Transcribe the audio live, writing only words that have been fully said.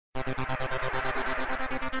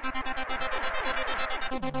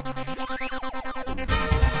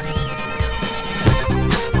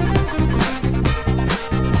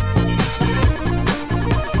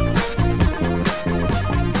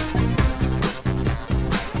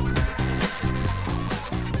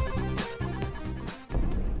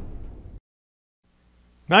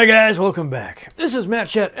Hi guys, welcome back. This is Matt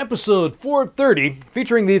Chat episode 430,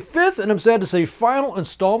 featuring the fifth and I'm sad to say final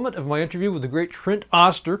installment of my interview with the great Trent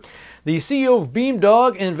Oster, the CEO of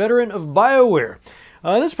Beamdog and veteran of BioWare.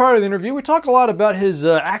 In this part of the interview, we talk a lot about his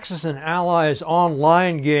Axis and Allies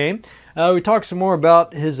online game. We talk some more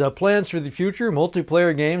about his plans for the future,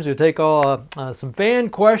 multiplayer games. We take some fan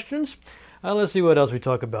questions. Let's see what else we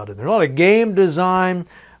talk about in there. A lot of game design.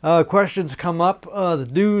 Questions come up, the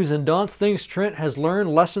do's and don'ts, things Trent has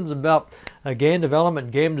learned, lessons about game development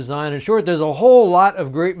and game design. In short, there's a whole lot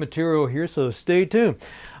of great material here, so stay tuned.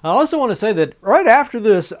 I also want to say that right after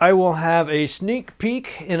this, I will have a sneak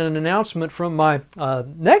peek and an announcement from my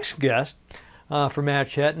next guest for Matt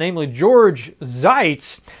Chat, namely George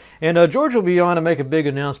Ziets. And George will be on to make a big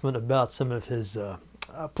announcement about some of his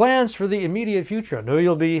plans for the immediate future. I know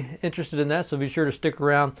you'll be interested in that, so be sure to stick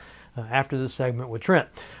around after this segment with Trent.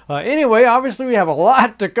 Anyway, obviously we have a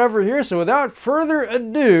lot to cover here, so without further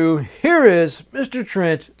ado, here is Mr.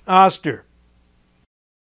 Trent Oster.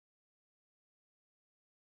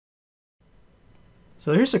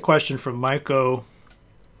 So here's a question from Maiko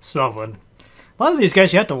Sullivan. A lot of these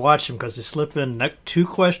guys, you have to watch them because they slip in 2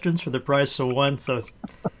 questions for the price of 1. So,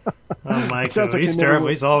 Maiko, he's terrible.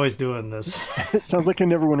 He's always doing this. Sounds like a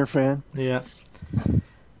Neverwinter fan. Yeah.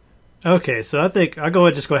 Okay, so I think I'll go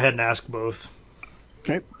ahead and ask both.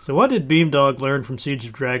 Okay. So what did Beamdog learn from Siege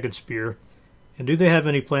of Dragonspear? And do they have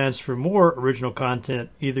any plans for more original content,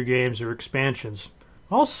 either games or expansions?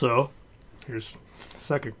 Also, here's the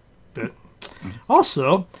second bit.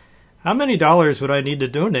 Also, how many dollars would I need to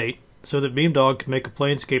donate so that Beamdog can make a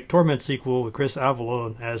Planescape Torment sequel with Chris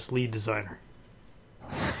Avallone as lead designer?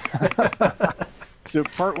 So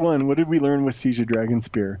part 1, what did we learn with Siege of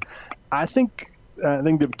Dragonspear? I think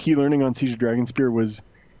the key learning on Siege of Dragonspear was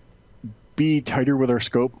be tighter with our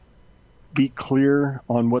scope, be clear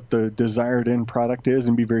on what the desired end product is,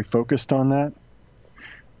 and be very focused on that.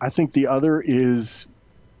 I think the other is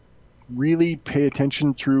really pay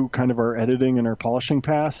attention through kind of our editing and our polishing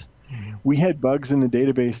pass. Mm-hmm. We had bugs in the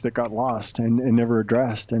database that got lost and never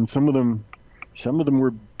addressed, and some of them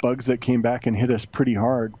were bugs that came back and hit us pretty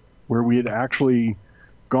hard, where we had actually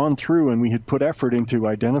gone through and we had put effort into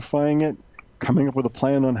identifying it, coming up with a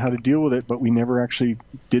plan on how to deal with it, but we never actually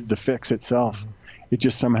did the fix itself. Mm-hmm. It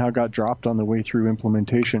just somehow got dropped on the way through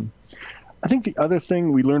implementation. I think the other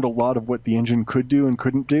thing, we learned a lot of what the engine could do and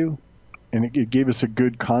couldn't do, and it gave us a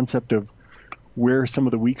good concept of where some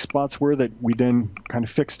of the weak spots were that we then kind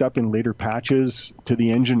of fixed up in later patches to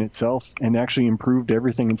the engine itself and actually improved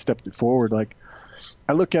everything and stepped it forward. Like,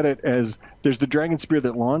 I look at it as there's the Dragonspear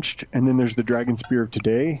that launched, and then there's the Dragonspear of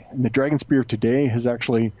today. And the Dragonspear of today has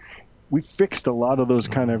actually, we fixed a lot of those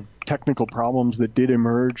kind of technical problems that did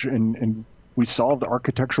emerge, and we solved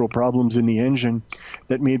architectural problems in the engine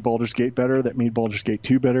that made Baldur's Gate better, that made Baldur's Gate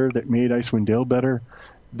 2 better, that made Icewind Dale better,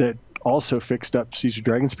 that also fixed up Siege of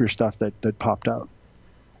Dragonspear stuff that popped out.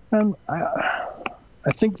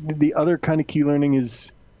 I think the other kind of key learning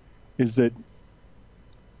is that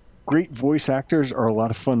great voice actors are a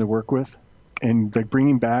lot of fun to work with, and like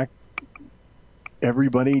bringing back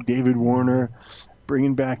everybody, David Warner,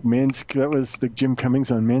 bringing back Minsk. That was the Jim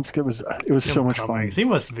Cummings on Minsk. It was so much fun. He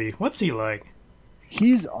must be. What's he like?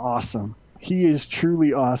 He's awesome. He is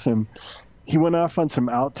truly awesome. He went off on some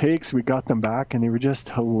outtakes. We got them back, and they were just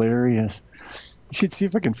hilarious. You should see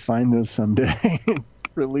if I can find those someday and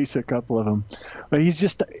release a couple of them. But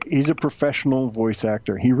he's a professional voice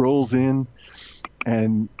actor. He rolls in,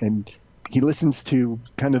 and he listens to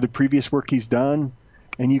kind of the previous work he's done,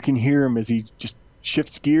 and you can hear him as he just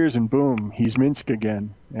shifts gears, and boom, he's Minsk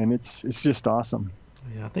again, and it's just awesome.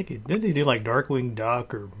 Yeah, I think didn't he do like Darkwing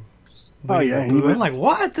Duck or? Oh yeah, he was like,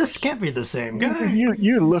 what? This can't be the same guy.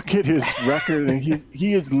 You look at his record, and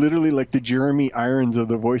he is literally like the Jeremy Irons of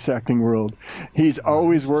the voice acting world. He's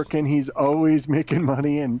always working, he's always making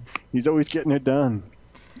money, and he's always getting it done.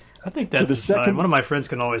 I think that's so one of my friends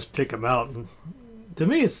can always pick him out. And to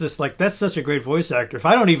me, it's just like, that's such a great voice actor. If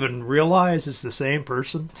I don't even realize it's the same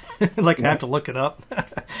person, like I have to look it up.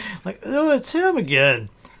 Like, oh, it's him again.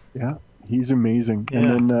 Yeah. He's amazing. Yeah.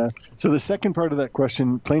 And then, so the second part of that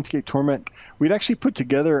question, Planescape Torment, we'd actually put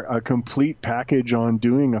together a complete package on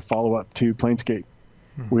doing a follow-up to Planescape.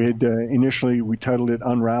 Mm-hmm. We had initially, we titled it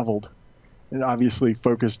Unraveled, and obviously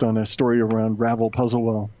focused on a story around Ravel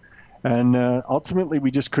Puzzlewell. And ultimately,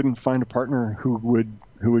 we just couldn't find a partner who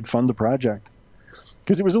would fund the project,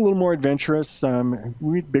 because it was a little more adventurous.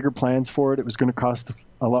 We had bigger plans for it. It was going to cost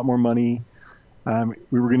a lot more money.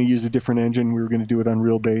 We were going to use a different engine. We were going to do it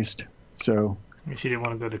Unreal-based. So she didn't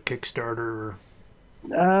want to go to Kickstarter or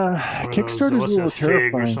Kickstarter's a little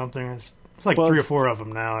terrifying. Or something. It's like Well, 3 or 4 of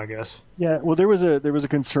them now, I guess. Yeah, well, there was a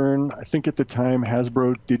concern. I think at the time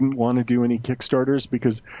Hasbro didn't want to do any Kickstarters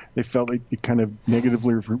because they felt like it kind of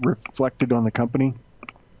negatively reflected on the company.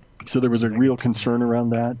 So there was a real concern around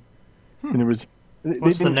that. And it was.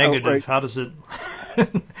 What's the negative? How does it?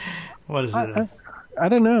 What is it? I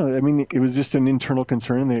don't know. I mean, it was just an internal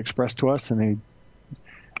concern they expressed to us, and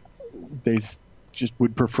they just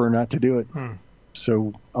would prefer not to do it.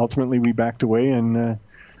 So ultimately, we backed away, and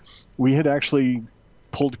we had actually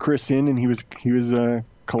pulled Chris in, and he was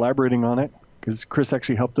collaborating on it because Chris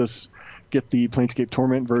actually helped us get the Planescape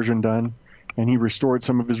Torment version done, and he restored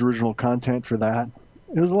some of his original content for that.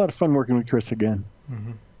 It was a lot of fun working with Chris again.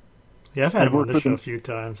 Yeah, I've had him on the show a few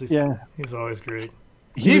times. He's always great.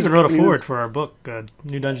 He even wrote a foreword for our book,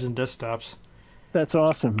 New Dungeons and Desktops. That's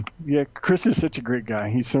awesome. Yeah, Chris is such a great guy.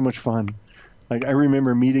 He's so much fun. Like, I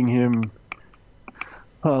remember meeting him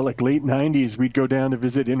like late 90s. We'd go down to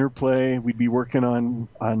visit Interplay. We'd be working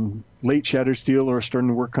on late Shattersteel or starting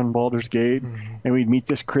to work on Baldur's Gate. And we'd meet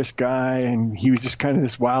this Chris guy, and he was just kind of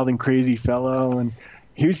this wild and crazy fellow. And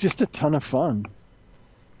he was just a ton of fun.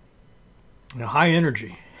 High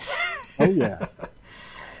energy. Oh, yeah.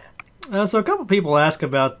 So a couple people ask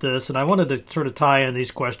about this, and I wanted to sort of tie in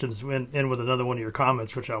these questions in with another one of your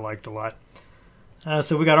comments, which I liked a lot.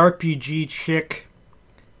 So we got RPG Chick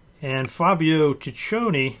and Fabio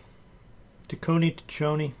Ticcioni,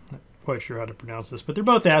 not quite sure how to pronounce this, but they're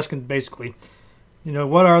both asking basically,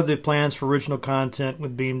 what are the plans for original content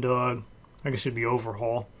with Beamdog? I guess it'd be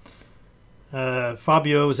overhaul.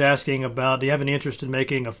 Fabio was asking about, do you have any interest in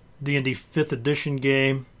making a D&D 5th edition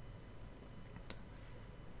game?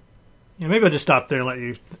 Maybe I'll just stop there and let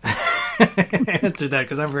you answer that,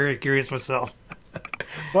 because I'm very curious myself.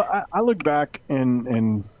 Well, I look back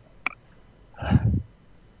and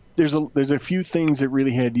there's a few things that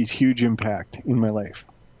really had these huge impact in my life.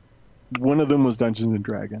 One of them was Dungeons and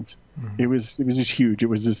Dragons. It was just huge. It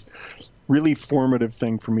was this really formative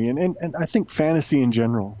thing for me, and I think fantasy in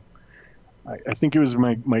general. I think it was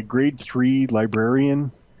my grade 3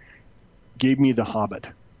 librarian gave me The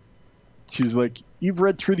Hobbit. She was like, "You've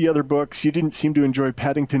read through the other books. You didn't seem to enjoy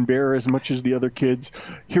Paddington Bear as much as the other kids.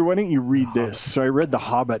 Here, why don't you read this?" So I read The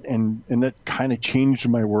Hobbit, and that kind of changed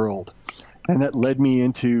my world. And that led me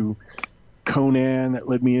into Conan. That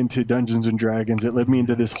led me into Dungeons and Dragons. It led me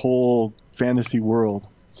into this whole fantasy world.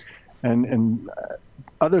 And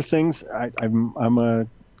other things, I'm a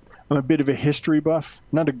bit of a history buff.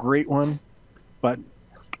 Not a great one, but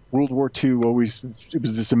World War II it was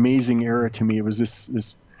this amazing era to me. It was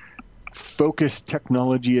this focused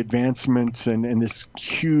technology advancements and this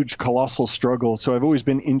huge colossal struggle. So I've always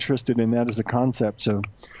been interested in that as a concept. So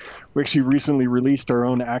we actually recently released our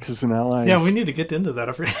own Axis and Allies. Yeah, we need to get into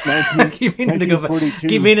that. keep meaning to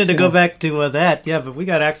go back to that. Yeah, but we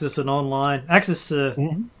got Axis and Online. Axis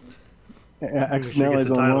and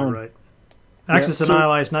Allies Online. Right. Axis and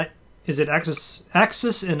Allies. Is it Axis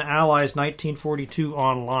and Allies 1942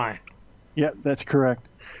 Online? Yeah, that's correct.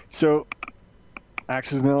 So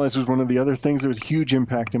Axis and Allies was one of the other things that was a huge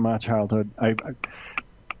impact in my childhood.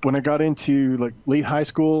 When I got into like late high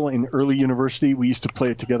school and early university, we used to play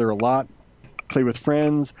it together a lot, play with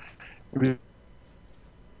friends. I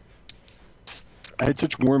had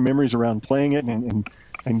such warm memories around playing it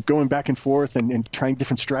and going back and forth and trying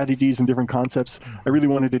different strategies and different concepts. I really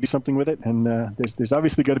wanted to do something with it, and there's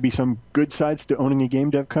obviously got to be some good sides to owning a game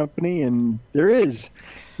dev company, and there is.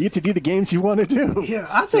 You get to do the games you want to do. Yeah,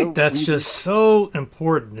 I think that's just so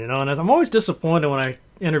important, and I'm always disappointed when I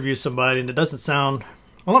interview somebody and it doesn't sound...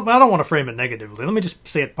 Well, I don't want to frame it negatively. Let me just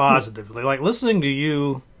say it positively. Like, listening to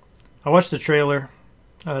you, I watched the trailer.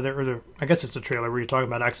 I guess it's a trailer where you're talking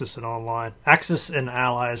about Axis and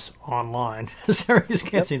Allies Online. Sorry, I just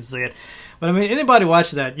can't seem to say it. But I mean, anybody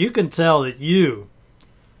watch that, you can tell that you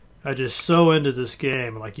are just so into this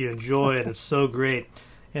game. Like, you enjoy it. It's so great.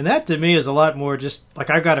 And that to me is a lot more just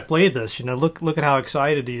like, I've got to play this. Look at how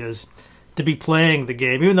excited he is to be playing the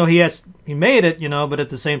game, even though he made it. But at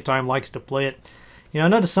the same time likes to play it. I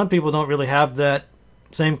notice some people don't really have that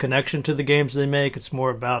same connection to the games they make. It's more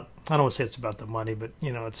about, I don't want to say it's about the money, but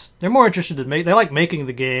they're more interested in they like making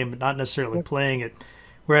the game, but not necessarily playing it.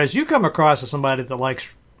 Whereas you come across as somebody that likes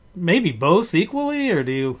maybe both equally, or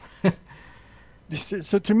do you?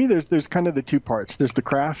 So to me, there's kind of the two parts. There's the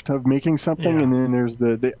craft of making something, and then there's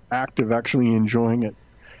the act of actually enjoying it.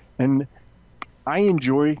 And I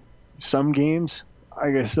enjoy some games.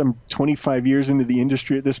 I guess I'm 25 years into the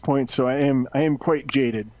industry at this point, so I am quite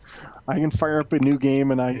jaded. I can fire up a new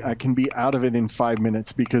game and I can be out of it in 5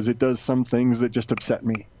 minutes because it does some things that just upset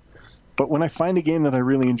me. But when I find a game that I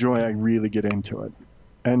really enjoy, I really get into it.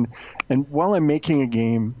 And while I'm making a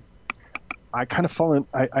game, I kind of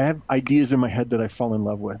I have ideas in my head that I fall in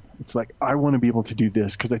love with. It's like, I want to be able to do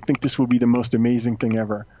this because I think this will be the most amazing thing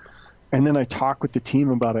ever. And then I talk with the team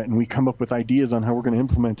about it, and we come up with ideas on how we're going to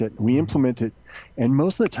implement it. We implement it, and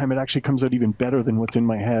most of the time it actually comes out even better than what's in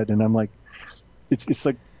my head. And I'm like, it's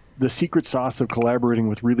like the secret sauce of collaborating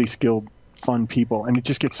with really skilled, fun people, and it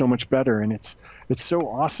just gets so much better. And it's so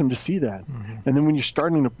awesome to see that. And then when you're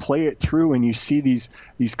starting to play it through, and you see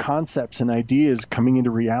these concepts and ideas coming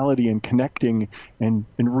into reality and connecting and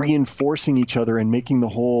reinforcing each other and making the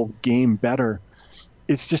whole game better,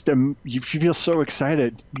 it's just you feel so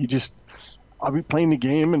excited. I'll be playing the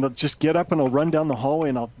game, and I'll just get up and I'll run down the hallway,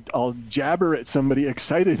 and I'll jabber at somebody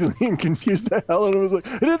excitedly and confuse the hell. And it was like,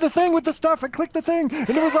 I did the thing with the stuff. I clicked the thing, and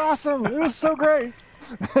it was awesome. It was so great.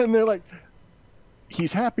 And they're like,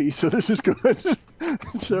 he's happy, so this is good.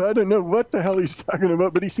 So I don't know what the hell he's talking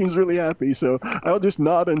about, but he seems really happy. So I'll just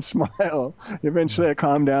nod and smile. Eventually I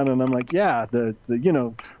calm down, and I'm like, yeah, the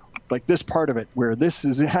like this part of it where this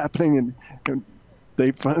is happening, and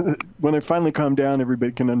when I finally calm down,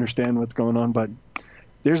 everybody can understand what's going on. But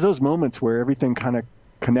there's those moments where everything kind of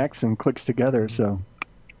connects and clicks together. So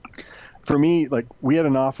for me, like, we had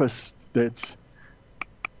an office that's,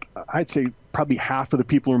 I'd say probably half of the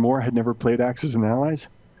people or more had never played Axis and Allies.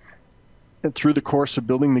 And through the course of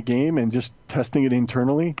building the game and just testing it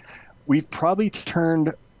internally, we've probably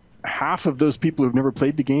turned half of those people who've never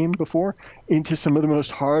played the game before into some of the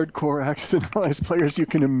most hardcore Axis and Allies players you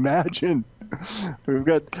can imagine. We've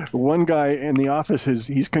got one guy in the office,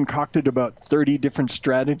 he's concocted about 30 different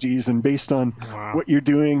strategies, and based on what you're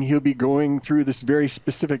doing, he'll be going through this very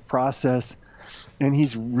specific process, and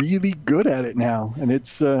he's really good at it now. And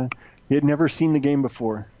he had never seen the game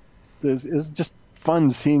before. It's just fun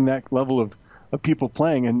seeing that level of people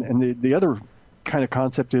playing. And the other kind of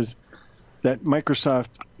concept is that Microsoft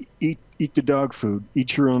eat the dog food,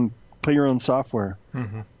 play your own software.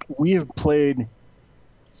 We have played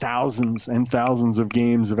thousands and thousands of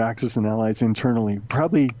games of Axis and Allies internally,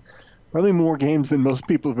 probably more games than most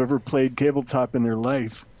people have ever played tabletop in their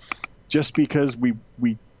life, just because we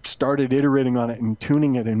started iterating on it and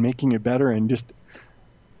tuning it and making it better. And just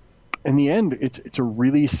in the end, it's a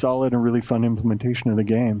really solid and really fun implementation of the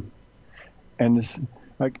game. And it's,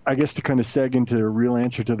 like, I guess to kind of seg into a real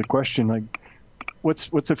answer to the question, like, what's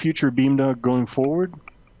the future of Beamdog going forward?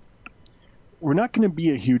 We're not going to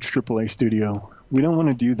be a huge AAA studio. We don't want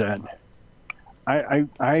to do that.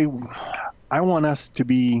 I want us to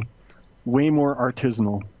be way more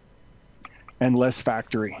artisanal and less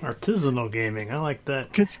factory. Artisanal gaming, I like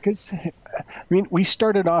that. Because I mean, we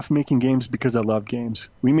started off making games because I love games.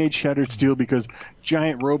 We made Shattered Steel because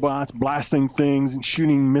giant robots blasting things and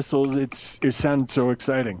shooting missiles. It sounded so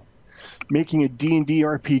exciting. Making a D&D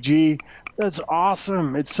RPG, that's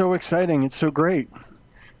awesome. It's so exciting. It's so great.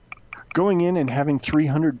 Going in and having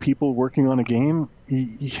 300 people working on a game,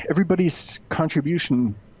 everybody's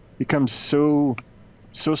contribution becomes so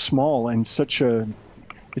small and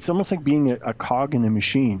it's almost like being a cog in the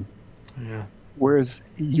machine. Yeah. Whereas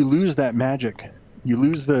you lose that magic. You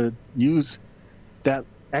lose that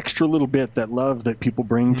extra little bit, that love that people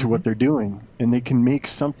bring to what they're doing, and they can make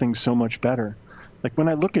something so much better. Like when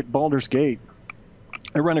I look at Baldur's Gate,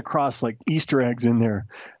 I run across like Easter eggs in there.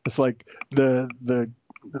 It's like the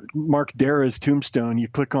Mark Dara's tombstone. You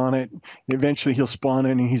click on it, and eventually he'll spawn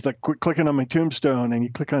in, and he's like, quit clicking on my tombstone, and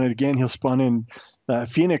you click on it again, he'll spawn in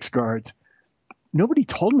Phoenix Guards. Nobody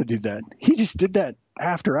told him to do that. He just did that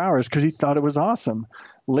after hours because he thought it was awesome.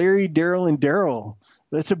 Larry, Daryl, and Daryl.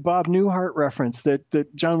 That's a Bob Newhart reference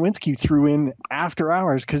that John Winsky threw in after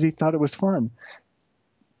hours because he thought it was fun.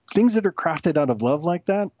 Things that are crafted out of love like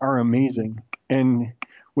that are amazing. And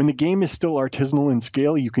when the game is still artisanal in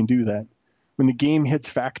scale, you can do that. When the game hits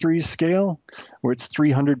factory scale, where it's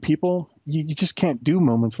 300 people, you just can't do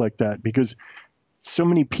moments like that because so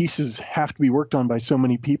many pieces have to be worked on by so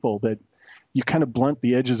many people that you kind of blunt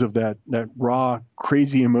the edges of that raw,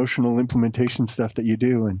 crazy emotional implementation stuff that you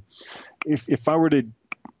do. And if I were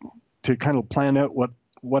to kind of plan out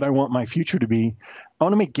what I want my future to be, I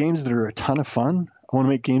want to make games that are a ton of fun. I want to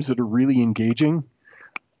make games that are really engaging.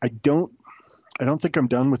 I don't think I'm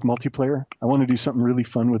done with multiplayer. I want to do something really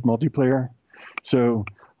fun with multiplayer. So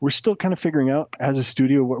we're still kind of figuring out as a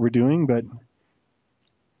studio what we're doing, but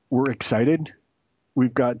we're excited.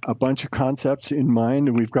 We've got a bunch of concepts in mind,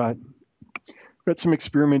 and we've got some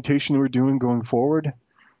experimentation we're doing going forward.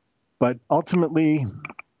 But ultimately,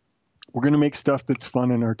 we're going to make stuff that's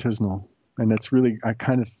fun and artisanal. And that's really, I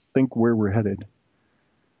kind of think, where we're headed.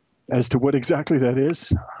 As to what exactly that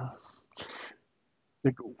is,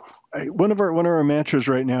 one of our mantras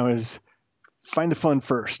right now is find the fun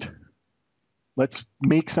first. Let's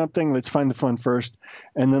make something. Let's find the fun first,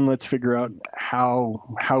 and then let's figure out how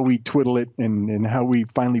we twiddle it and how we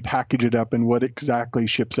finally package it up and what exactly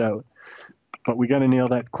ships out. But we got to nail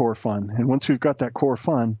that core fun. And once we've got that core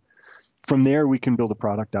fun, from there we can build a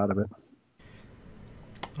product out of it.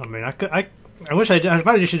 I mean, I wish I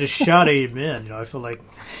probably should have shot amen. You know, I feel like,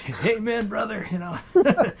 amen, brother. You know,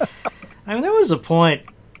 I mean, there was a point,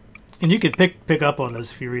 and you could pick up on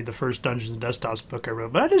this if you read the first Dungeons and Desktops book I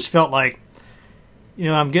wrote. But I just felt like, you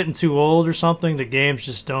know, I'm getting too old or something. The games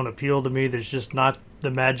just don't appeal to me. There's just not, the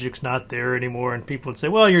magic's not there anymore. And people would say,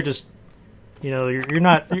 well, you're just, you know, you're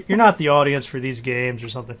not the audience for these games or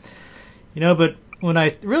something. You know, but when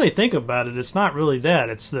I really think about it, it's not really that.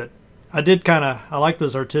 It's that I like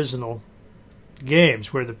those artisanal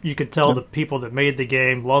games where you can tell the people that made the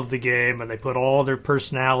game love the game and they put all their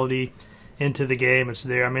personality into the game. It's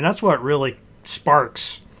there. I mean, that's what really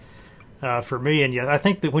sparks for me. And I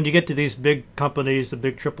think that when you get to these big companies, the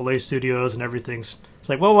big AAA studios and everything's, it's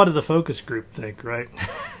like, well, what did the focus group think, right?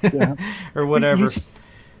 Yeah. Or whatever.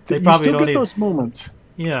 They probably still get those moments.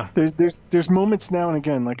 Yeah. There's moments now and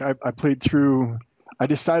again. Like I played through. I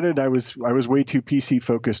decided I was way too PC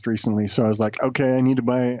focused recently, so I was like, okay, I need to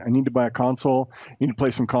buy a console. I need to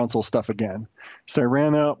play some console stuff again. So I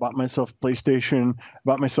ran out, bought myself a PlayStation,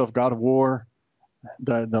 bought myself God of War,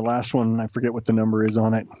 the last one. I forget what the number is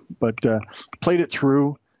on it, but played it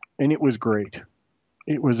through, and it was great.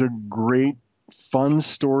 It was a great, fun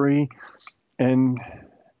story, and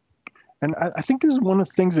I think this is one of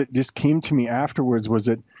the things that just came to me afterwards was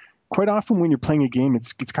that quite often when you're playing a game,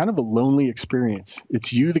 it's kind of a lonely experience.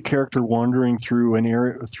 It's you, the character, wandering through an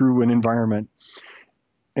area, through an environment,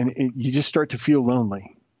 and you just start to feel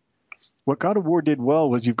lonely. What God of War did well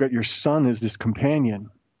was you've got your son as this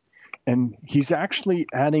companion, and he's actually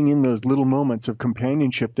adding in those little moments of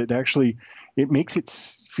companionship that actually it makes it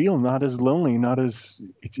feel not as lonely,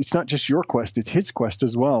 it's not just your quest, it's his quest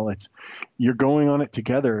as well. It's you're going on it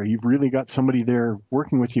together. You've really got somebody there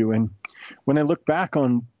working with you. And when I look back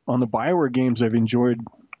on the BioWare games I've enjoyed,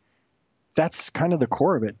 that's kind of the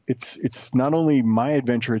core of it. It's not only my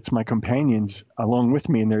adventure, it's my companions along with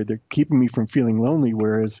me, and they're keeping me from feeling lonely.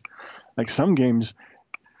 Whereas like some games,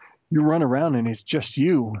 you run around and it's just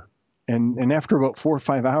you. And after about 4 or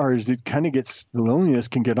 5 hours, it kind of the loneliness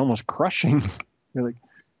can get almost crushing. You're like,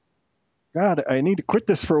 God, I need to quit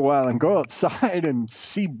this for a while and go outside and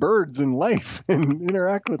see birds and life and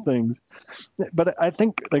interact with things. But I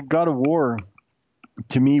think like God of War,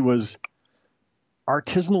 to me, was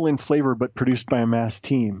artisanal in flavor, but produced by a mass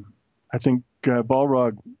team. I think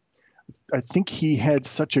Balrog, I think he had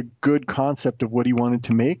such a good concept of what he wanted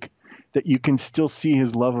to make that you can still see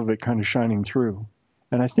his love of it kind of shining through.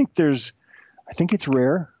 And I think it's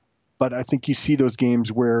rare, but I think you see those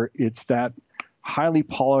games where it's that highly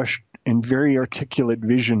polished and very articulate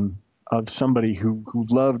vision of somebody who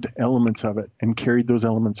loved elements of it and carried those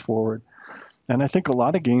elements forward. And I think a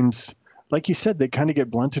lot of games, like you said, they kind of get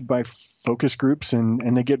blunted by focus groups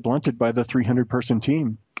and they get blunted by the 300-person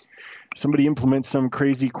team. Somebody implements some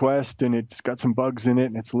crazy quest and it's got some bugs in it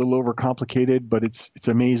and it's a little overcomplicated, but it's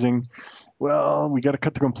amazing. Well, we got to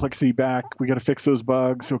cut the complexity back. We got to fix those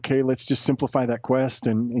bugs. Okay, let's just simplify that quest,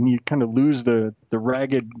 and you kind of lose the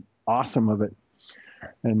ragged awesome of it.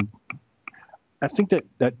 And I think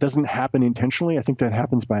that doesn't happen intentionally. I think that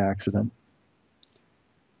happens by accident.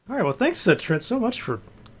 All right, well, thanks, Trent, so much for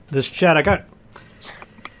this chat. I got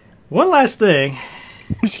one last thing.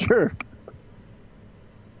 Sure.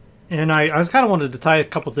 And I was kind of wanted to tie a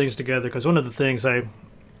couple things together because one of the things I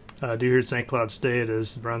do here at St. Cloud State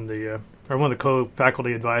is run one of the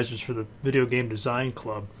co-faculty advisors for the Video Game Design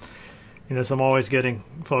Club. You know, so I'm always getting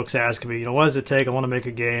folks asking me, you know, what does it take? I want to make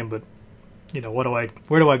a game, but you know, where do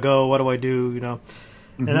I go? What do I do? You know,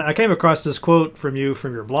 and I came across this quote from you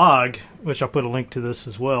from your blog, which I'll put a link to this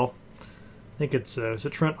as well. I think it's is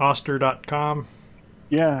it TrentOster.com?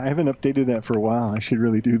 Yeah, I haven't updated that for a while. I should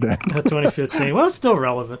really do that. 2015. Well, it's still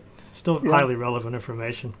relevant. Still highly relevant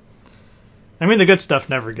information. I mean, the good stuff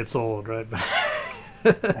never gets old, right?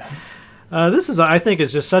 This is, I think,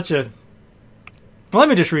 is just such a... Well, let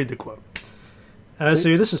me just read the quote.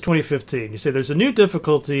 So this is 2015. You say there's a new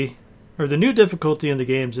difficulty, or the new difficulty in the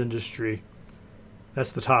games industry.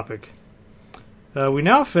 That's the topic. We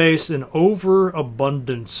now face an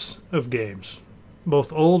overabundance of games,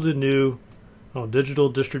 both old and new, on digital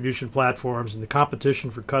distribution platforms, and the competition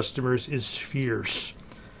for customers is fierce.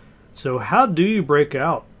 So how do you break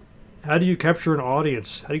out? How do you capture an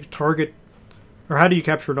audience? How do you target, or how do you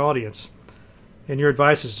capture an audience? And your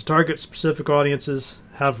advice is to target specific audiences,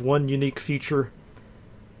 have one unique feature,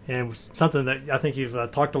 and something that I think you've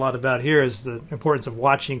talked a lot about here is the importance of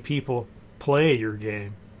watching people play your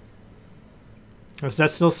game. Does that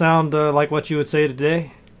still sound like what you would say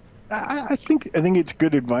today? I think it's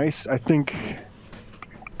good advice. I think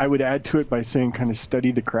I would add to it by saying kind of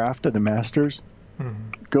study the craft of the masters.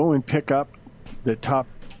 Go and pick up the top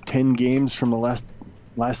 10 games from the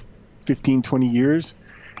last 15, 20 years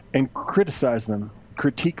and criticize them,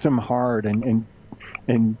 critique them hard,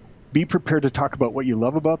 and be prepared to talk about what you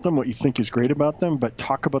love about them, what you think is great about them, but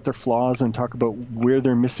talk about their flaws and talk about where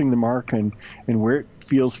they're missing the mark and where it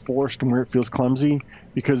feels forced and where it feels clumsy.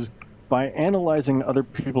 Because by analyzing other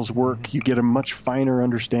people's work, you get a much finer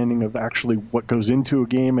understanding of actually what goes into a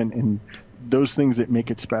game and those things that make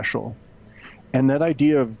it special. And that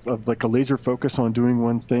idea of like a laser focus on doing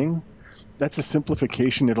one thing, that's a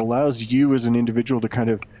simplification. It allows you as an individual to kind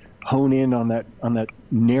of hone in on that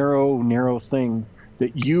narrow thing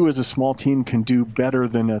that you as a small team can do better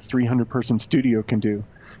than a 300-person studio can do.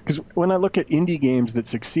 Because when I look at indie games that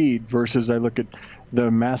succeed versus I look at the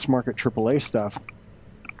mass market AAA stuff,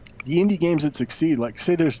 the indie games that succeed, like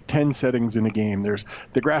say there's 10 settings in a game. There's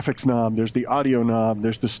the graphics knob, there's the audio knob,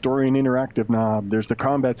 there's the story and interactive knob, there's the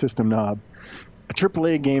combat system knob. A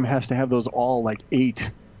AAA game has to have those all like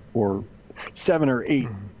 8 or 7 or 8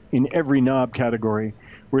 in every knob category,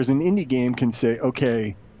 whereas an indie game can say,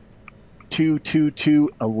 okay, 2, 2, 2,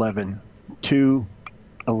 11, 2,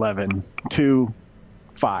 11, 2,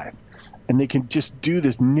 5. And they can just do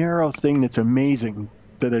this narrow thing that's amazing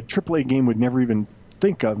that a AAA game would never even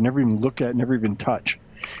think of, never even look at, never even touch.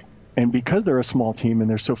 And because they're a small team and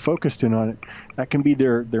they're so focused in on it, that can be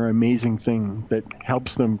their amazing thing that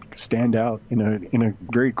helps them stand out in a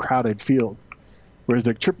very crowded field. Whereas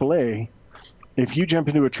like AAA, if you jump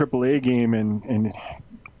into a AAA game and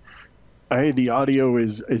the audio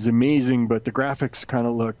is amazing, but the graphics kind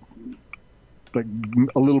of look like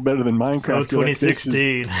a little better than Minecraft. So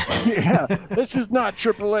 2016. This is not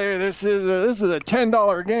AAA. This is a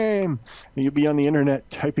 $10 game. And you'll be on the internet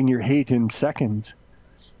typing your hate in seconds.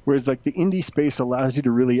 Whereas like the indie space allows you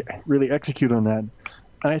to really execute on that. And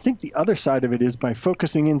I think the other side of it is by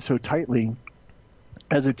focusing in so tightly,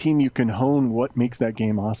 as a team you can hone what makes that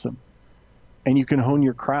game awesome. And you can hone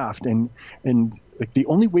your craft. And like the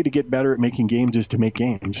only way to get better at making games is to make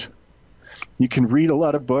games. You can read a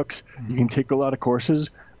lot of books, you can take a lot of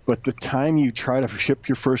courses, but the time you try to ship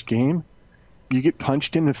your first game, you get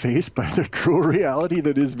punched in the face by the cruel reality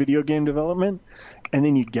that is video game development, and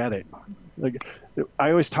then you get it. Like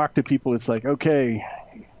I always talk to people, it's like, okay,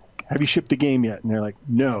 have you shipped a game yet? And they're like,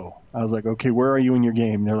 no. I was like, okay, where are you in your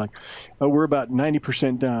game? And they're like, oh, we're about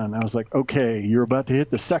 90% done. I was like, okay, you're about to hit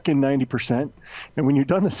the second 90%. And when you're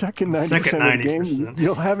done the second 90% of the game,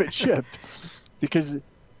 you'll have it shipped. Because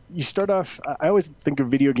you start off, I always think of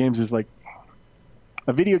video games as like,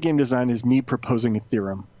 a video game design is me proposing a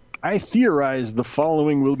theorem. I theorize the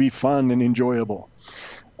following will be fun and enjoyable.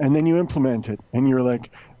 And then you implement it. And you're like,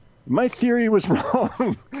 my theory was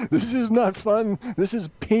wrong. This is not fun. This is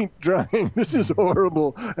paint drying. This is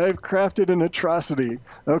horrible. I've crafted an atrocity.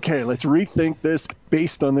 Okay, let's rethink this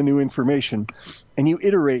based on the new information. And you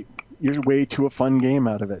iterate your way to a fun game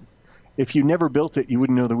out of it. If you never built it, you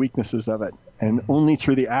wouldn't know the weaknesses of it. And only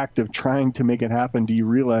through the act of trying to make it happen do you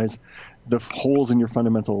realize the holes in your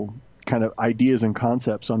fundamental kind of ideas and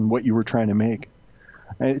concepts on what you were trying to make.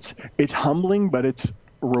 And it's humbling, but it's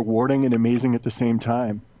rewarding and amazing at the same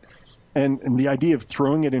time. And the idea of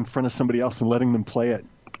throwing it in front of somebody else and letting them play it,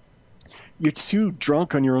 you're too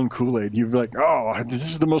drunk on your own Kool-Aid. You're like, oh,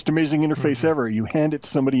 this is the most amazing interface ever. You hand it to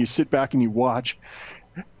somebody, you sit back and you watch,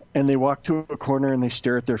 and they walk to a corner and they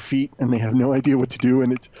stare at their feet and they have no idea what to do.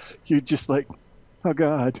 And you're just like, oh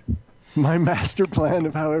God, my master plan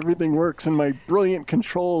of how everything works and my brilliant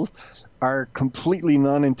controls are completely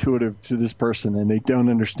non-intuitive to this person and they don't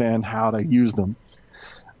understand how to use them.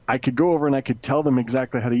 I could go over and I could tell them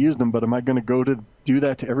exactly how to use them, but am I going to go to do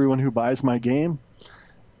that to everyone who buys my game?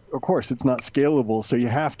 Of course, it's not scalable, so you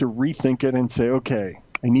have to rethink it and say, okay,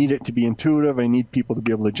 I need it to be intuitive. I need people to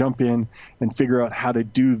be able to jump in and figure out how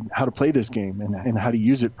to play this game and how to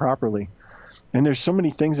use it properly. And there's so many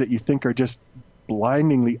things that you think are just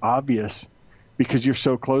blindingly obvious because you're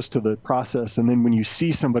so close to the process. And then when you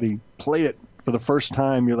see somebody play it for the first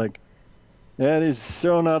time, you're like, that is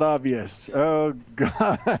so not obvious. Oh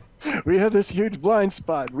God, we have this huge blind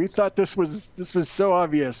spot. We thought this was so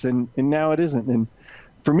obvious, and now it isn't. And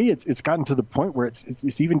for me, it's gotten to the point where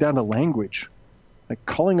it's even down to language, like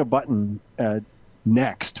calling a button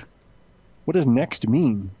next. What does next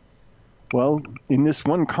mean? Well, in this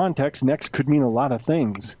one context, next could mean a lot of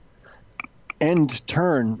things. End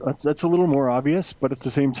turn. That's a little more obvious, but at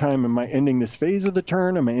the same time, am I ending this phase of the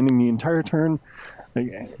turn? Am I ending the entire turn?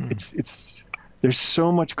 It's there's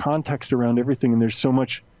so much context around everything, and there's so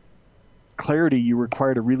much clarity you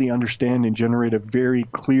require to really understand and generate a very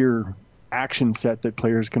clear action set that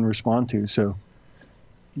players can respond to. So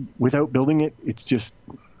without building it,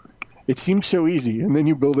 it seems so easy, and then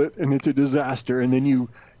you build it and it's a disaster, and then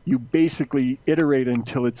you basically iterate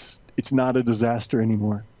until it's not a disaster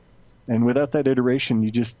anymore. And without that iteration,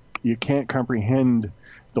 you can't comprehend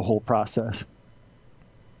the whole process.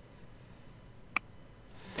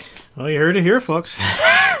 Well, you heard it here, folks.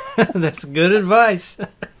 That's good advice.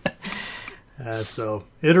 So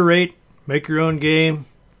iterate, make your own game,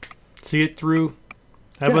 see it through,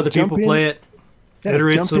 have other people play it,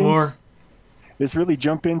 iterate some more. It's really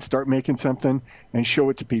jump in, start making something, and show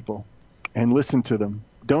it to people, and listen to them.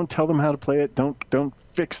 Don't tell them how to play it. Don't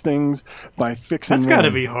fix things by fixing them. That's got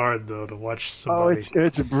to be hard, though, to watch somebody. Oh,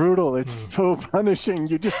 it's brutal. It's so punishing.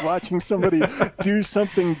 You're just watching somebody do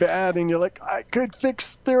something bad, and you're like, I could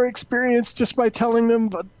fix their experience just by telling them,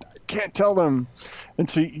 but I can't tell them. And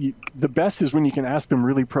so the best is when you can ask them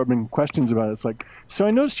really probing questions about it. It's like, so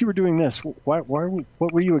I noticed you were doing this. What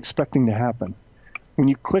were you expecting to happen? When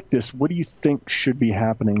you click this, what do you think should be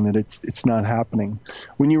happening that it's not happening?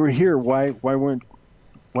 When you were here, why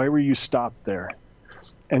were you stopped there?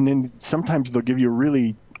 And then sometimes they'll give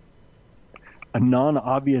you a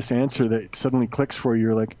non-obvious answer that suddenly clicks for you.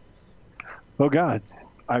 You're like, oh God,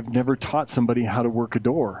 I've never taught somebody how to work a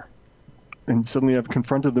door. And suddenly I've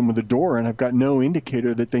confronted them with a door, and I've got no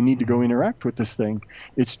indicator that they need to go interact with this thing.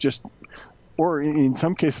 It's just, or in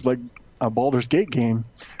some cases, like a Baldur's Gate game,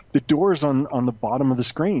 the door's on the bottom of the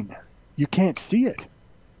screen. You can't see it.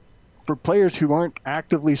 For players who aren't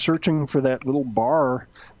actively searching for that little bar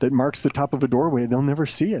that marks the top of a doorway, they'll never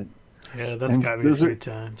see it. Yeah, that's got to be a few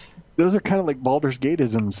times. Those are kind of like Baldur's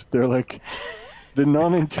Gate-isms. They're like the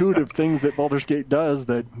non-intuitive things that Baldur's Gate does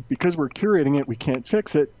that because we're curating it, we can't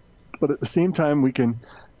fix it. But at the same time, we can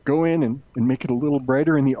go in and make it a little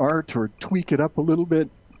brighter in the art or tweak it up a little bit,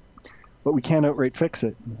 but we can't outright fix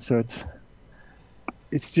it. So it's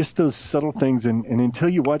just those subtle things. And until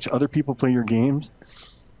you watch other people play your games,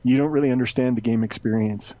 you don't really understand the game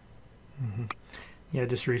experience. Mm-hmm. Yeah, I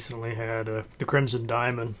just recently had the Crimson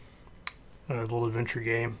Diamond, a little adventure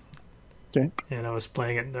game. Okay. And I was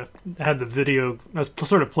playing it. I had the video. I was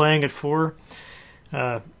sort of playing it for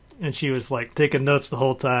her. And she was like taking notes the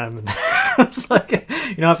whole time. And I was like,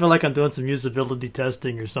 I feel like I'm doing some usability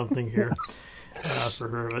testing or something here for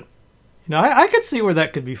her. But, I could see where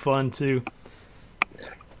that could be fun too.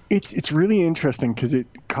 It's really interesting because it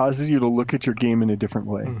causes you to look at your game in a different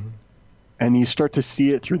way. Mm-hmm. And you start to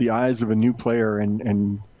see it through the eyes of a new player.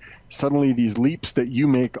 And suddenly these leaps that you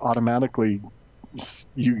make automatically,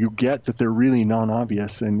 you get that they're really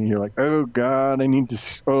non-obvious. And you're like, oh God, that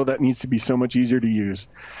needs to be so much easier to use.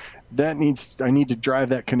 I need to drive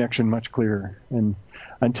that connection much clearer. And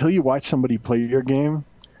until you watch somebody play your game,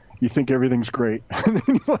 you think everything's great. And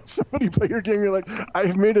then you watch somebody play your game, you're like,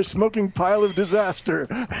 I've made a smoking pile of disaster.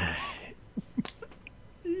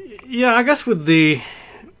 Yeah, I guess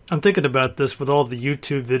I'm thinking about this with all the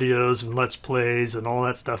YouTube videos and Let's Plays and all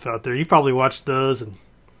that stuff out there. You probably watch those and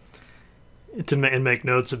make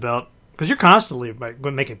notes about, because you're constantly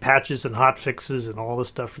making patches and hot fixes and all this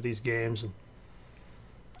stuff for these games. And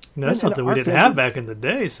that's something we didn't have back in the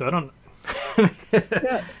day, so I don't.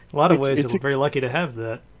 A lot of ways, we're very lucky to have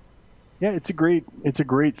that. Yeah, it's a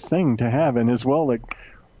great thing to have, and as well, like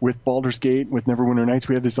with Baldur's Gate, with Neverwinter Nights,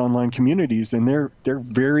 we have these online communities, and they're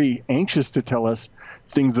very anxious to tell us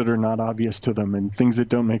things that are not obvious to them and things that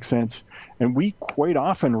don't make sense. And we quite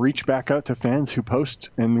often reach back out to fans who post,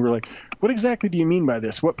 and we're like, "What exactly do you mean by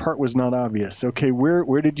this? What part was not obvious? Okay,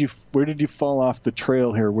 where did you fall off the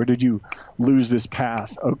trail here? Where did you lose this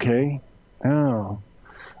path? Okay, oh."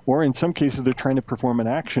 Or in some cases, they're trying to perform an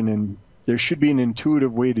action, and there should be an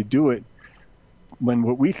intuitive way to do it, when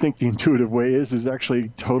what we think the intuitive way is actually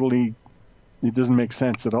totally, it doesn't make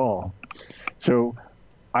sense at all. So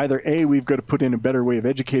either A, we've got to put in a better way of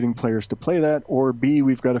educating players to play that, or B,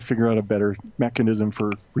 we've got to figure out a better mechanism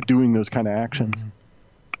for doing those kind of actions.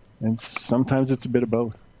 Mm-hmm. And sometimes it's a bit of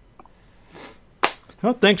both.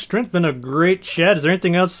 Well, thanks, Trent. Been a great chat. Is there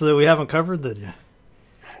anything else that we haven't covered that you...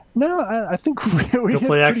 No, I think we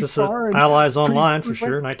play Access Allies Online for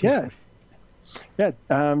sure. Yeah.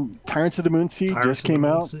 Tyrants of the Moonsea just came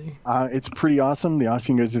out. It's pretty awesome. The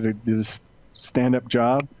Austrian guys did a stand-up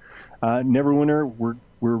job. Neverwinter,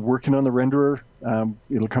 we're working on the renderer.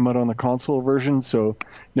 It'll come out on the console version, so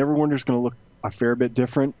Neverwinter's going to look a fair bit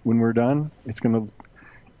different when we're done. It's going to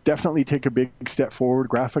definitely take a big step forward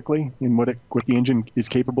graphically in what the engine is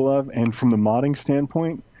capable of, and from the modding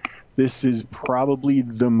standpoint, this is probably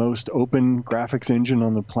the most open graphics engine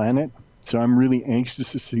on the planet. So I'm really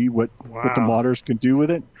anxious to see what the modders can do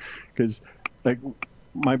with it, because like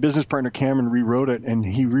my business partner Cameron rewrote it, and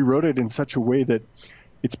he rewrote it in such a way that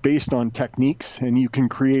it's based on techniques, and you can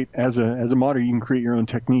create as a modder, you can create your own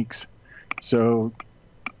techniques. So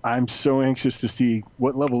I'm so anxious to see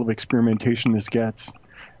what level of experimentation this gets.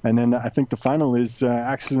 And then I think the final is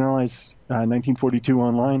Axis and Allies 1942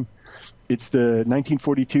 Online. It's the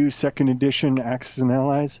 1942 second edition Axis and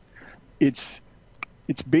Allies. It's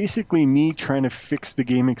basically me trying to fix the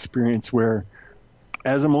game experience where,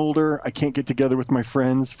 as I'm older, I can't get together with my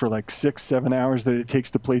friends for like 6-7 hours that it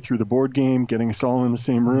takes to play through the board game, getting us all in the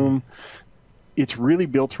same room. It's really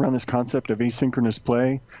built around this concept of asynchronous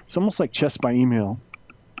play. It's almost like chess by email.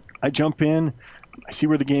 I jump in, I see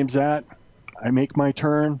where the game's at, I make my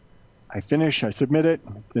turn, I finish, I submit it,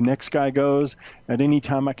 the next guy goes. At any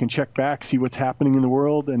time I can check back, see what's happening in the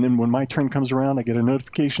world, and then when my turn comes around, I get a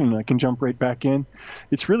notification and I can jump right back in.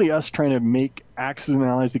 It's really us trying to make Axis and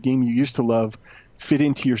Allies, the game you used to love, fit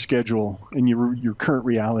into your schedule and your current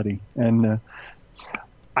reality. And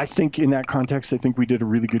I think in that context, I think we did a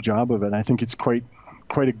really good job of it. I think it's quite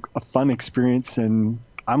a fun experience, and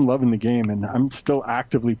I'm loving the game, and I'm still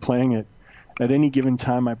actively playing it. At any given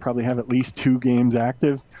time, I probably have at least 2 games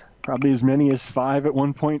active, probably as many as 5 at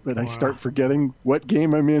one point, but I start forgetting what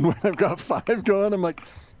game I'm in when I've got 5 going. I'm like,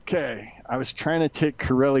 okay, I was trying to take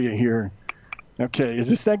Corellia here. Okay, is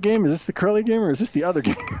this that game? Is this the Corellia game, or is this the other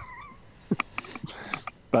game?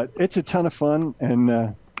 But it's a ton of fun, and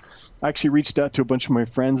I actually reached out to a bunch of my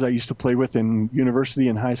friends I used to play with in university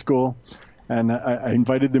and high school, and I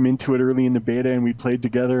invited them into it early in the beta, and we played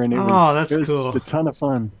together, and it was cool. Just a ton of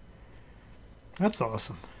fun. That's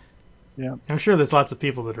awesome. Yeah, I'm sure there's lots of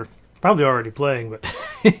people that are probably already playing, but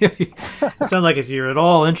it sounds like if you're at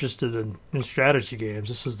all interested in strategy games,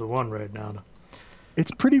 this is the one right now.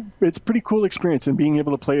 It's pretty cool experience, and being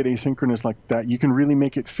able to play it asynchronous like that, you can really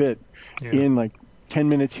make it fit in like 10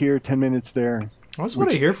 minutes here, 10 minutes there. Well, that's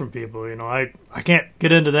what I hear from people. You know, I can't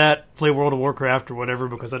get into that, play World of Warcraft or whatever,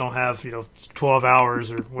 because I don't have 12 hours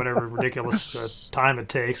or whatever ridiculous time it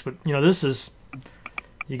takes. But this is,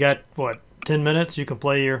 you got what, 10 minutes? You can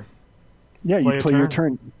play your you play your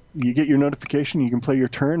turn. You get your notification. You can play your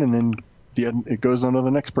turn, and then it goes on to the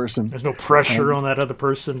next person. There's no pressure on that other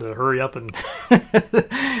person to hurry up and.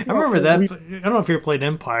 I remember that. I don't know if you ever played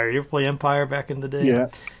Empire. You ever play Empire back in the day? Yeah.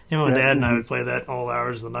 My dad and I would play that all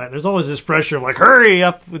hours of the night. There's always this pressure of like, hurry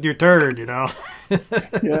up with your turn,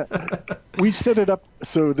 Yeah. We've set it up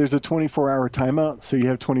so there's a 24-hour timeout, so you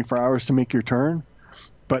have 24 hours to make your turn.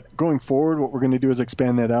 But going forward, what we're going to do is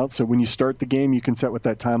expand that out. So when you start the game, you can set what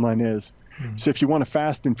that timeline is. So if you want a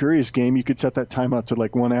fast and furious game, you could set that timeout to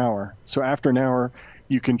like 1 hour. So after an hour,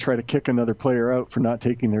 you can try to kick another player out for not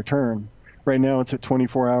taking their turn. Right now, it's at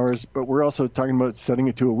 24 hours, but we're also talking about setting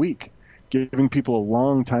it to a week, giving people a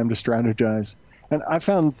long time to strategize. And I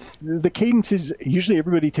found the cadence is usually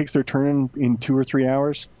everybody takes their turn in 2 or 3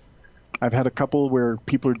 hours. I've had a couple where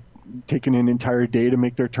people are taking an entire day to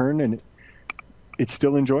make their turn, and it's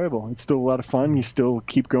still enjoyable. It's still a lot of fun. You still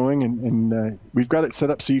keep going, and we've got it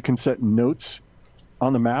set up so you can set notes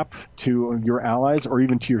on the map to your allies or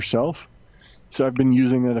even to yourself. So I've been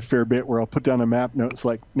using that a fair bit, where I'll put down a map note. It's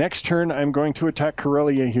like, next turn I'm going to attack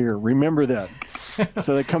Corellia here. Remember that.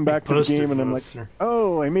 So they come back to the game, and I'm like,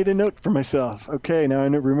 oh, I made a note for myself. Okay, now I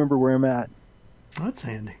remember where I'm at. That's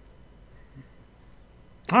handy.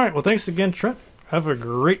 All right, well, thanks again, Trent. Have a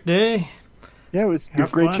great day. Yeah, it was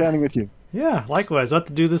great chatting with you. Yeah, likewise. I'll have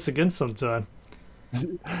to do this again sometime.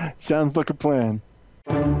 Sounds like a plan.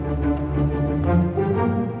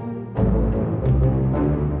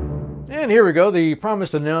 And here we go, the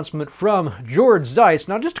promised announcement from George Ziets.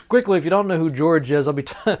 Now, just quickly, if you don't know who George is, I'll be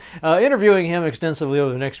interviewing him extensively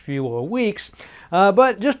over the next few weeks.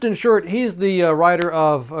 But just in short, he's the writer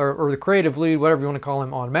of, or the creative lead, whatever you want to call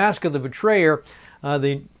him, on Mask of the Betrayer,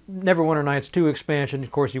 the Neverwinter Nights 2 expansion.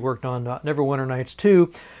 Of course, he worked on Neverwinter Nights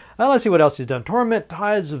 2. Let's see what else he's done. Torment,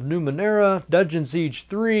 Tides of Numenera, Dungeon Siege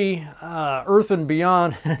 3, Earth and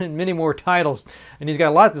Beyond, and many more titles. And he's got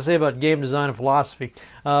a lot to say about game design and philosophy.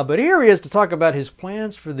 But here he is to talk about his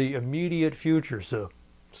plans for the immediate future. So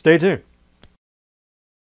stay tuned.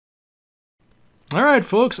 All right,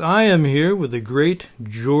 folks, I am here with the great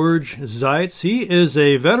George Ziets. He is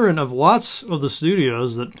a veteran of lots of the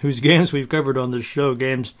studios whose games we've covered on this show.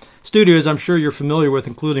 Studios I'm sure you're familiar with,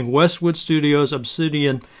 including Westwood Studios,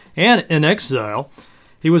 Obsidian, and In Exile.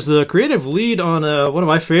 He was the creative lead on one of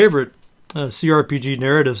my favorite CRPG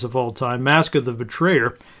narratives of all time, Mask of the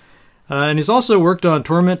Betrayer. And he's also worked on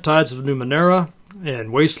Torment, Tides of Numenera,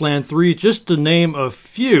 and Wasteland 3, just to name a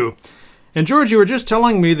few. And George, you were just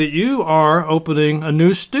telling me that you are opening a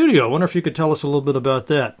new studio. I wonder if you could tell us a little bit about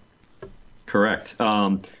that. Correct.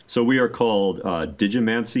 So we are called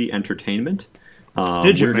Digimancy Entertainment.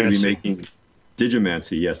 Digimancy. We're going to be making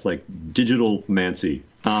Digimancy, yes, like digital mancy.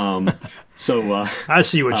 I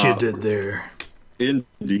see what you did there.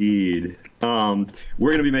 Indeed. We're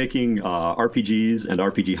going to be making RPGs and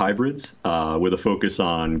RPG hybrids with a focus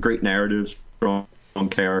on great narratives, strong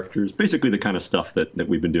characters, basically the kind of stuff that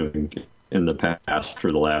we've been doing in the past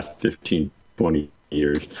for the last 15, 20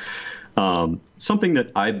 years. Something that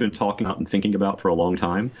I've been talking about and thinking about for a long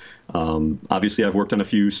time. Obviously, I've worked on a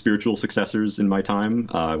few spiritual successors in my time.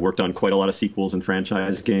 I've worked on quite a lot of sequels and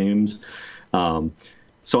franchise games.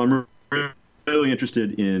 So I'm really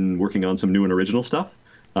interested in working on some new and original stuff.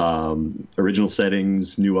 Original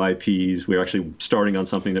settings, new IPs. We're actually starting on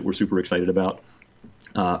something that we're super excited about.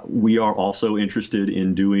 We are also interested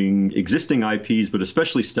in doing existing IPs, but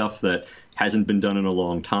especially stuff that hasn't been done in a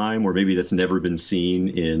long time, or maybe that's never been seen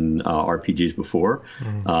in RPGs before.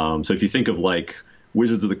 So if you think of like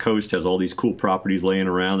Wizards of the Coast has all these cool properties laying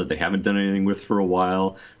around that they haven't done anything with for a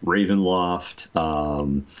while. Ravenloft,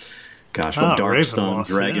 Dark Sun,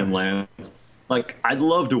 Dragonlance. Yeah. Like, I'd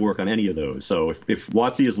love to work on any of those. So if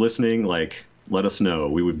WotC is listening, like, let us know.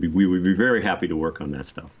 We would be very happy to work on that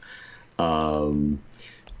stuff.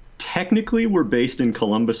 Technically, we're based in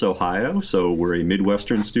Columbus, Ohio, so we're a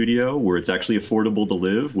Midwestern studio where it's actually affordable to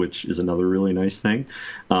live, which is another really nice thing.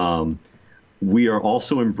 We are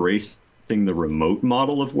also embracing the remote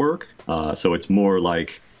model of work, so it's more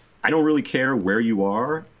like, I don't really care where you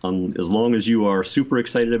are, as long as you are super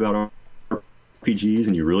excited about RPGs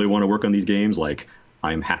and you really want to work on these games. Like,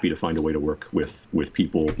 I'm happy to find a way to work with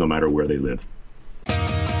people no matter where they live.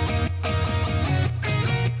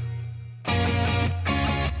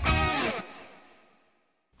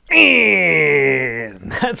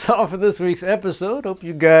 And that's all for this week's episode. Hope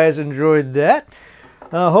you guys enjoyed that.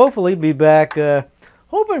 Hopefully be back,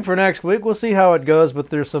 hoping for next week. We'll see how it goes, but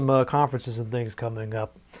there's some conferences and things coming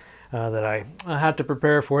up that I have to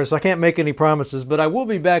prepare for, so I can't make any promises, but I will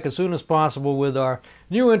be back as soon as possible with our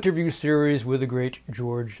new interview series with the great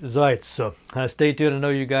George Ziets. So stay tuned. I know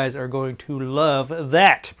you guys are going to love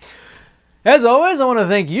that. As always, I want to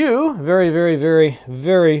thank you very, very, very,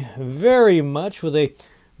 very, very much, with a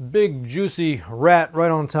big juicy rat right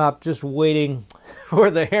on top, just waiting for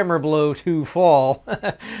the hammer blow to fall,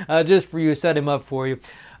 just for you, set him up for you.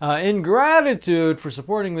 In gratitude for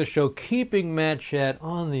supporting the show, keeping Matt Chat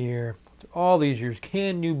on the air all these years.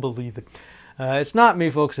 Can you believe it? It's not me,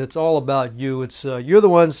 folks. It's all about you. It's you're the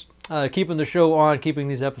ones keeping the show on, keeping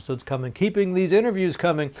these episodes coming, keeping these interviews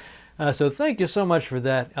coming. So thank you so much for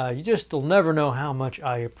that. You just will never know how much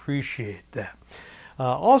I appreciate that.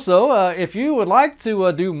 Also, if you would like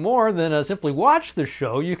to do more than simply watch the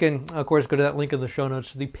show, you can, of course, go to that link in the show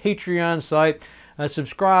notes to the Patreon site.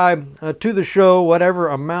 Subscribe to the show, whatever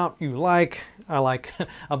amount you like. I like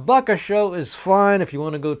 $1 a show is fine. If you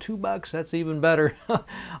want to go $2, that's even better.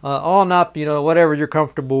 All up, whatever you're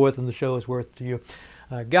comfortable with and the show is worth to you.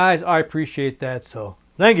 Guys, I appreciate that, so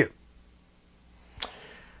thank you.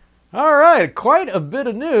 All right, quite a bit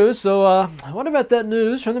of news. So what about that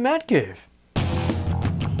news from the Matt Cave?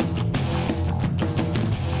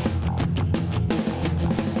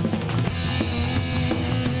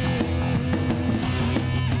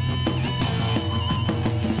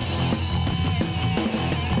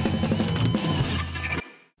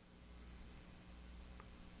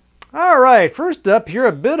 All right, first up here,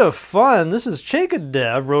 a bit of fun. This is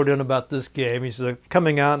Chakadev wrote in about this game. He's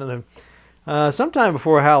coming out in sometime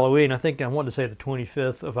before Halloween. I think I want to say the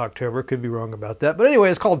 25th of October. Could be wrong about that. But anyway,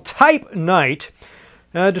 it's called Type Night.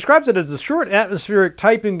 Describes it as a short atmospheric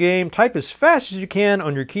typing game. Type as fast as you can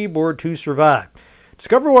on your keyboard to survive.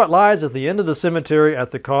 Discover what lies at the end of the cemetery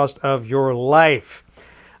at the cost of your life.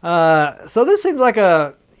 So this seems like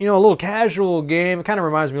a little casual game. It kind of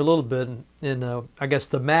reminds me a little bit, I guess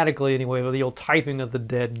thematically anyway, of the old Typing of the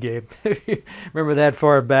Dead game. If you remember that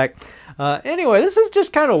far back. Anyway, this is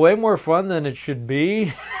just kind of way more fun than it should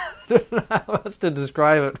be. I don't know how else to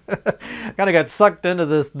describe it. I kind of got sucked into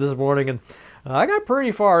this morning, and I got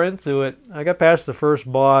pretty far into it. I got past the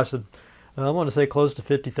first boss, and I want to say close to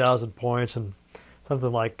 50,000 points, and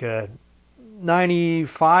something like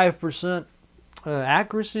 95%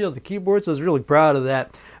 accuracy of the keyboard, so I was really proud of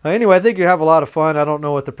that. Anyway, I think you have a lot of fun. I don't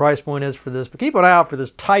know what the price point is for this, but keep an eye out for this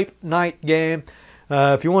Type Night game.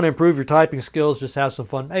 If you want to improve your typing skills, just have some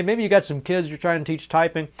fun. Hey, maybe you got some kids you're trying to teach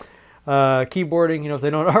typing, keyboarding, if they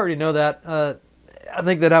don't already know that. I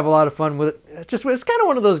think they'd have a lot of fun with it. It's kind of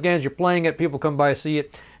one of those games, you're playing it, people come by, see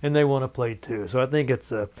it, and they want to play too. So I think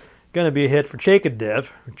it's going to be a hit for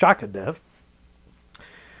Chakadev.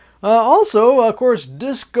 Also, of course,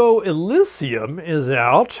 Disco Elysium is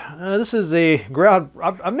out. This is a ground.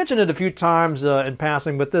 I've mentioned it a few times in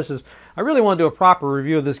passing, but I really want to do a proper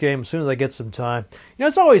review of this game as soon as I get some time. You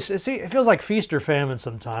know, it feels like feast or famine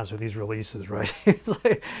sometimes with these releases, right? It's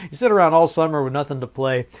like you sit around all summer with nothing to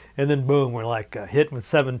play, and then boom, we're like hit with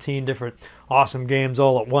 17 different awesome games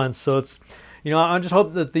all at once. So it's, you know, I just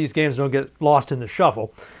hope that these games don't get lost in the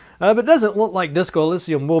shuffle. But it doesn't look like Disco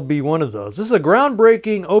Elysium will be one of those. This is a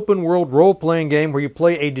groundbreaking open-world role-playing game where you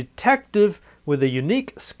play a detective with a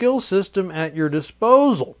unique skill system at your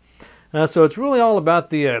disposal. So it's really all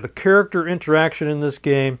about the character interaction in this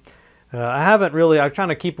game. I'm trying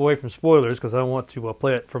to keep away from spoilers because I don't want to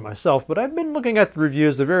play it for myself, but I've been looking at the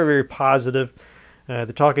reviews. They're very, very positive. They're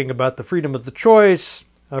talking about the freedom of choice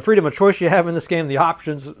you have in this game, the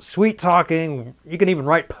options, sweet talking. You can even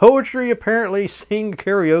write poetry, apparently, sing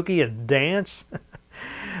karaoke, and dance.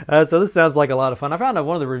 So this sounds like a lot of fun. I found out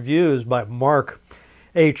one of the reviews by Mark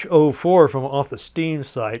H04 from off the Steam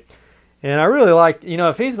site. And I really like, you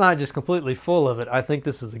know, if he's not just completely full of it, I think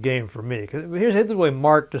this is the game for me. Here's the way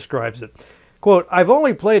Mark describes it. Quote, "I've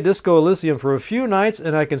only played Disco Elysium for a few nights,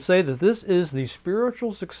 and I can say that this is the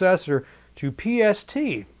spiritual successor to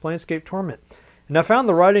PST, Planescape Torment. And I found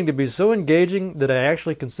the writing to be so engaging that I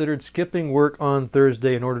actually considered skipping work on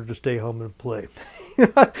Thursday in order to stay home and play."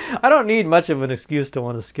 I don't need much of an excuse to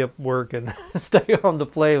want to skip work and stay home to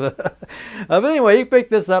play. But anyway, you pick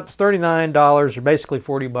this up. It's $39 or basically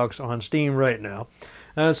 $40 on Steam right now.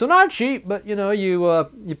 So not cheap, but you know, you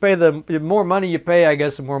pay the more money you pay, I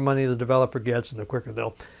guess, the more money the developer gets, and the quicker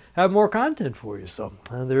they'll have more content for you. So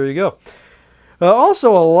there you go.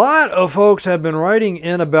 Also, a lot of folks have been writing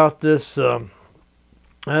in about this.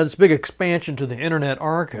 This big expansion to the Internet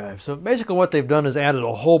Archive. So basically what they've done is added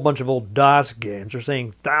a whole bunch of old DOS games. They're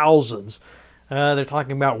saying thousands. They're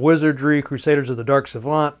talking about Wizardry, Crusaders of the Dark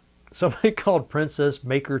Savant, somebody called Princess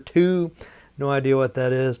Maker 2. No idea what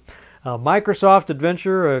that is. Microsoft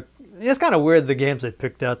Adventure. It's kind of weird the games they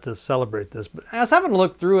picked out to celebrate this. But I was having to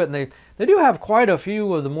look through it, and they do have quite a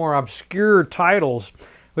few of the more obscure titles,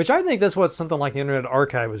 which I think that's what something like the Internet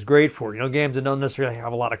Archive is great for. You know, games that don't necessarily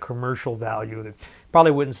have a lot of commercial value that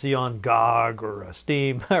probably wouldn't see on GOG or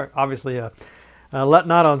Steam. Obviously, not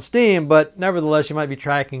on Steam, but nevertheless, you might be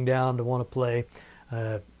tracking down to want to play.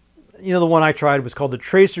 You know, the one I tried was called the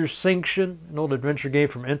Tracer's Sanction, an old adventure game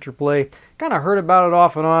from Interplay. Kind of heard about it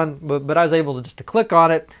off and on, but I was able to just click on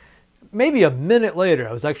it. Maybe a minute later,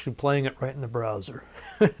 I was actually playing it right in the browser.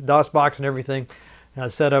 DOSBox and everything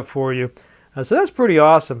set up for you. So that's pretty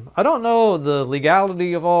awesome. I don't know the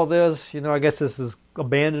legality of all this. You know, I guess this is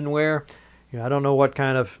abandonware. You know, I don't know what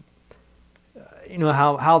kind of, you know,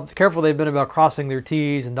 how careful they've been about crossing their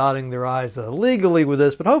T's and dotting their I's legally with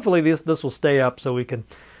this. But hopefully this will stay up so we can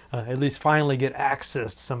at least finally get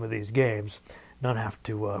access to some of these games. Not have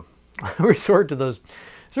to resort to those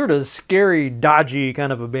sort of scary, dodgy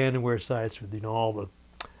kind of abandonware sites with, you know, all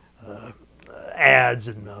the ads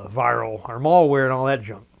and viral or malware and all that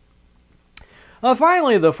junk.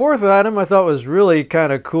 Finally, the fourth item I thought was really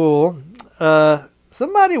kind of cool.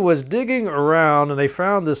 Somebody was digging around and they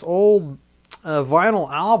found this old vinyl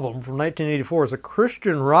album from 1984. It's a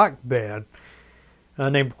Christian rock band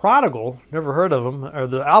named Prodigal. Never heard of them. Or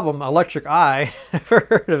the album Electric Eye. Never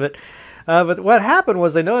heard of it. But what happened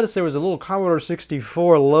was they noticed there was a little Commodore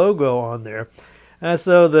 64 logo on there.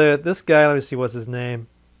 So this guy, let me see what's his name.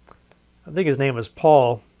 I think his name is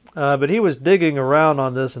Paul. But he was digging around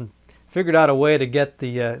on this and figured out a way to get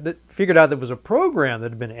figured out there was a program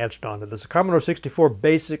that had been etched onto this, a Commodore 64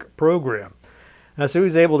 basic program. So he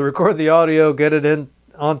was able to record the audio, get it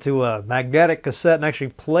onto a magnetic cassette, and actually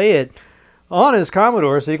play it on his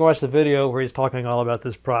Commodore, so you can watch the video where he's talking all about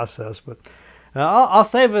this process. But I'll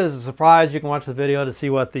save it as a surprise. You can watch the video to see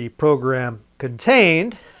what the program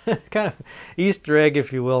contained. Kind of Easter egg,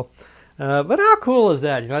 if you will. But how cool is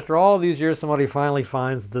that? You know, after all these years, somebody finally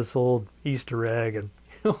finds this old Easter egg, and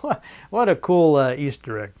what a cool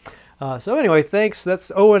Easter egg. So anyway, thanks.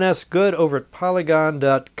 That's ONS Good over at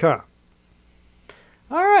Polygon.com.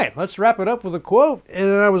 All right, let's wrap it up with a quote.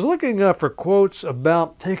 And I was looking for quotes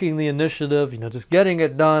about taking the initiative, you know, just getting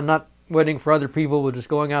it done, not waiting for other people, but just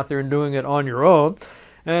going out there and doing it on your own.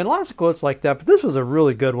 And lots of quotes like that, but this was a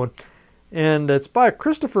really good one. And it's by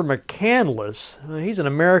Christopher McCandless. He's an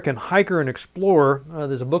American hiker and explorer.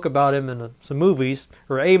 There's a book about him in some movies,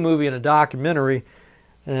 or a movie and a documentary.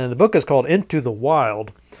 And the book is called Into the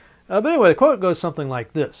Wild. But anyway, the quote goes something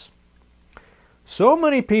like this. "So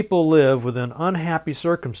many people live within unhappy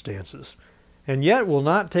circumstances, and yet will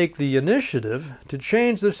not take the initiative to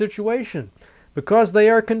change their situation. because they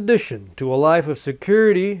are conditioned to a life of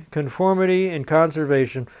security, conformity, and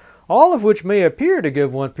conservation, all of which may appear to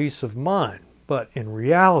give one peace of mind, but in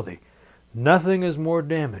reality, nothing is more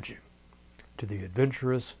damaging to the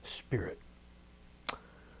adventurous spirit.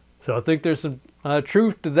 So I think there's some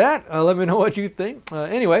truth to that. Let me know what you think.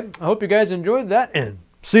 Anyway, I hope you guys enjoyed that, and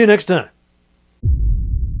see you next time.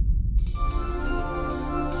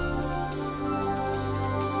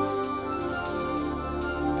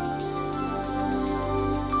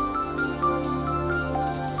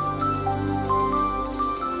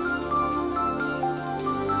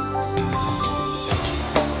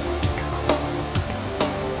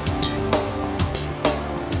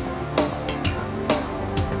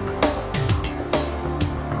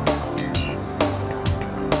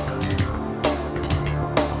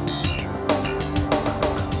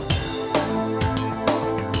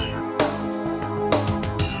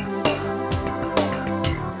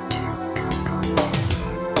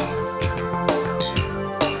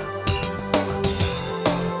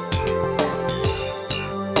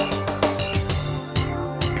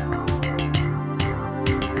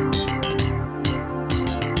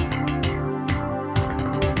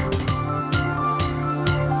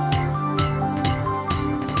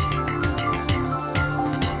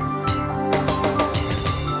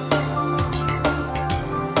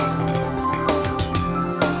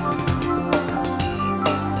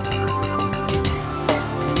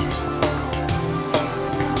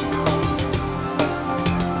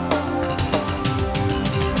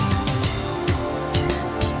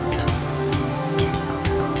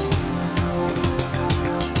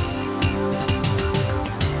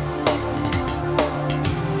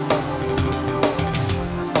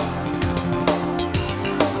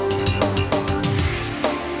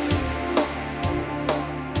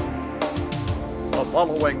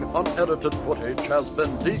 Following unedited footage has been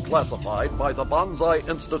declassified by the Banzai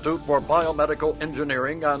Institute for Biomedical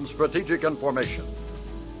Engineering and Strategic Information.